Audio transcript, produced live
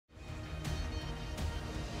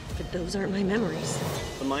But those aren't my memories.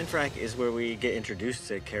 The mind-frack is where we get introduced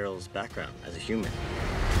to Carol's background as a human.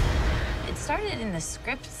 It started in the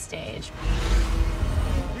script stage.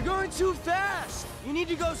 You're going too fast! You need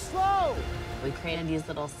to go slow! We created these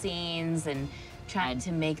little scenes and tried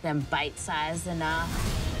to make them bite-sized enough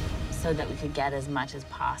so that we could get as much as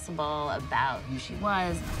possible about who she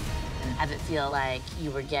was and have it feel like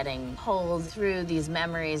you were getting pulled through these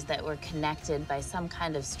memories that were connected by some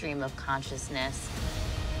kind of stream of consciousness.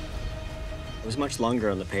 It was much longer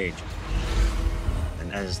on the page.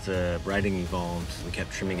 And as the writing evolved, we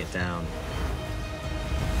kept trimming it down.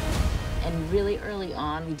 And really early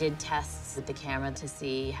on, we did tests with the camera to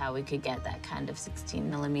see how we could get that kind of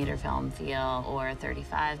 16mm film feel or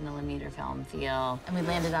 35mm film feel. And we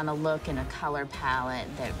landed on a look and a color palette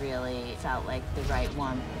that really felt like the right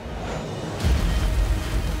one.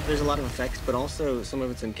 There's a lot of effects, but also some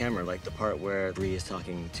of it's in camera, like the part where Brie is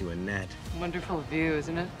talking to Annette. Wonderful view,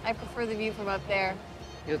 isn't it? I prefer the view from up there.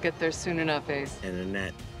 You'll get there soon enough, Ace. And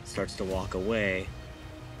Annette starts to walk away.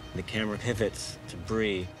 The camera pivots to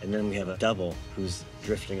Brie, and then we have a double who's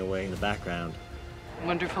drifting away in the background.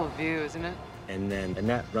 Wonderful view, isn't it? And then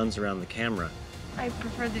Annette runs around the camera. I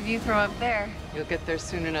prefer the view from up there. You'll get there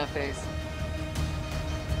soon enough, Ace.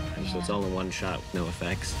 And so it's all in one shot with no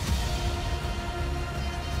effects.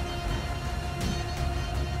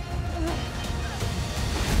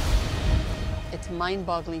 It's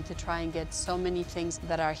mind-boggling to try and get so many things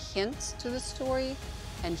that are hints to the story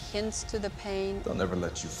and hints to the pain. They'll never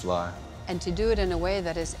let you fly. And to do it in a way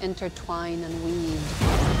that is intertwined and weaved.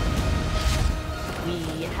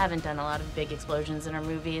 We haven't done a lot of big explosions in our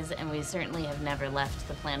movies, and we certainly have never left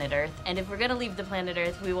the planet Earth. And if we're gonna leave the planet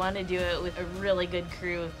Earth, we want to do it with a really good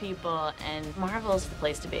crew of people, and Marvel's the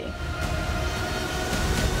place to be.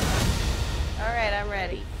 All right, I'm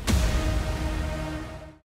ready.